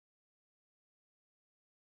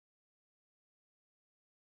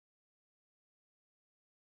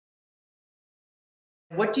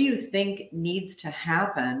What do you think needs to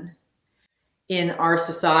happen in our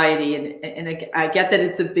society? And I get that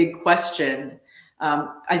it's a big question.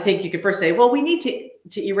 I think you could first say, well, we need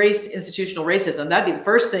to erase institutional racism. That'd be the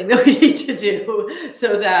first thing that we need to do,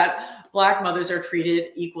 so that Black mothers are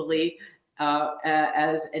treated equally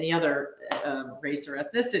as any other race or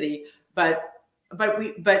ethnicity. But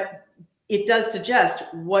it does suggest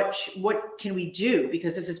what can we do,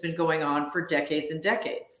 because this has been going on for decades and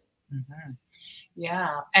decades. Mm-hmm.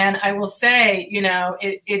 Yeah. And I will say, you know,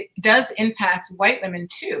 it does impact white women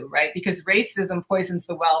too, right? Because racism poisons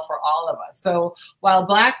the well for all of us. So while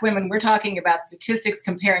Black women, we're talking about statistics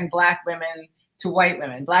comparing Black women to white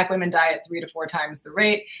women. Black women die at 3 to 4 times the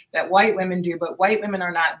rate that white women do, but white women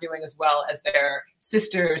are not doing as well as their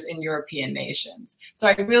sisters in European nations. So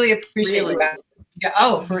I really appreciate you. Yeah,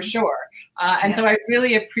 oh, for sure. And so I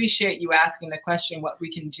really appreciate you asking the question, what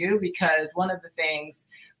we can do, because one of the things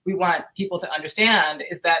we want people to understand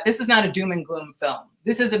is that this is not a doom and gloom film.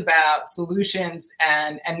 This is about solutions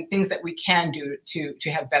and things that we can do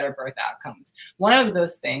to have better birth outcomes. One of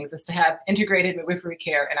those things is to have integrated midwifery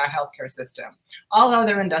care in our healthcare system. All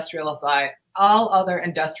other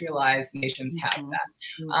industrialized nations have that.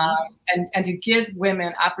 And to give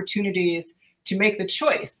women opportunities to make the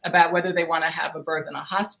choice about whether they want to have a birth in a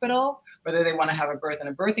hospital, whether they want to have a birth in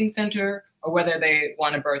a birthing center, or whether they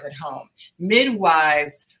want to birth at home.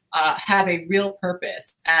 Midwives have a real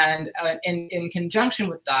purpose, and in conjunction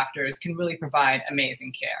with doctors can really provide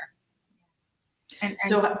amazing care. And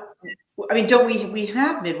so, I mean, don't we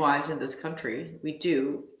have midwives in this country? We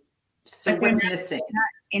do. So what's missing?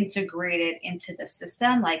 Not integrated into the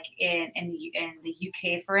system, like in the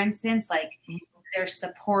UK, for instance, like they're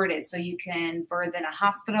supported, so you can birth in a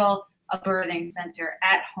hospital, a birthing center,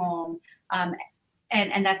 at home,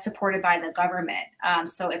 and that's supported by the government.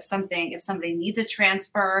 So if somebody needs a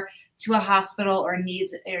transfer to a hospital or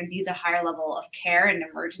needs a higher level of care and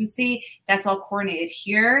emergency, that's all coordinated.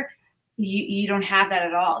 Here, you don't have that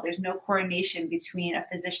at all. There's no coordination between a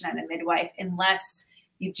physician and a midwife, unless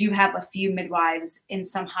you do have a few midwives in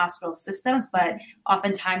some hospital systems, but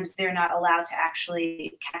oftentimes they're not allowed to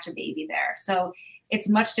actually catch a baby there. So it's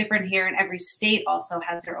much different here, and every state also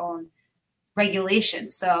has their own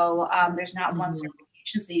regulations. So there's not one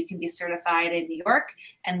certification. So you can be certified in New York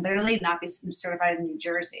and literally not be certified in New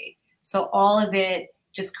Jersey. So all of it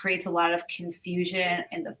just creates a lot of confusion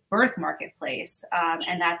in the birth marketplace.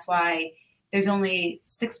 And that's why there's only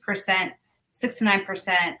 6 to 9%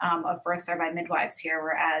 of births are by midwives here,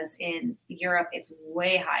 whereas in Europe, it's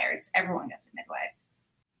way higher. It's everyone gets a midwife.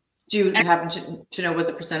 Do you happen to know what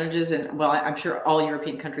the percentage is? And well, I'm sure all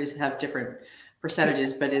European countries have different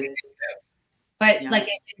percentages, but like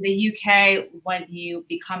in the UK, when you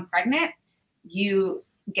become pregnant, you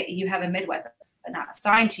have a midwife not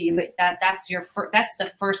assigned to you, but that's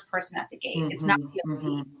the first person at the gate. It's not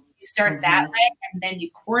you start that way, and then you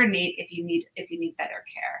coordinate if you need better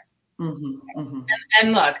care.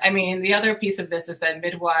 And look, I mean, the other piece of this is that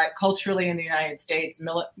culturally in the United States,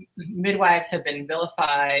 midwives have been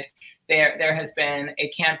vilified. There has been a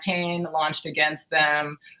campaign launched against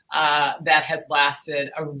them that has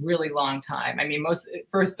lasted a really long time. I mean,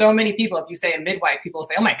 for so many people, if you say a midwife, people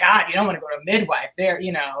say, "Oh my God, you don't want to go to a midwife. They're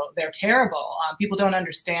terrible." People don't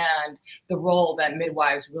understand the role that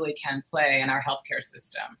midwives really can play in our healthcare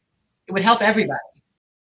system. It would help everybody.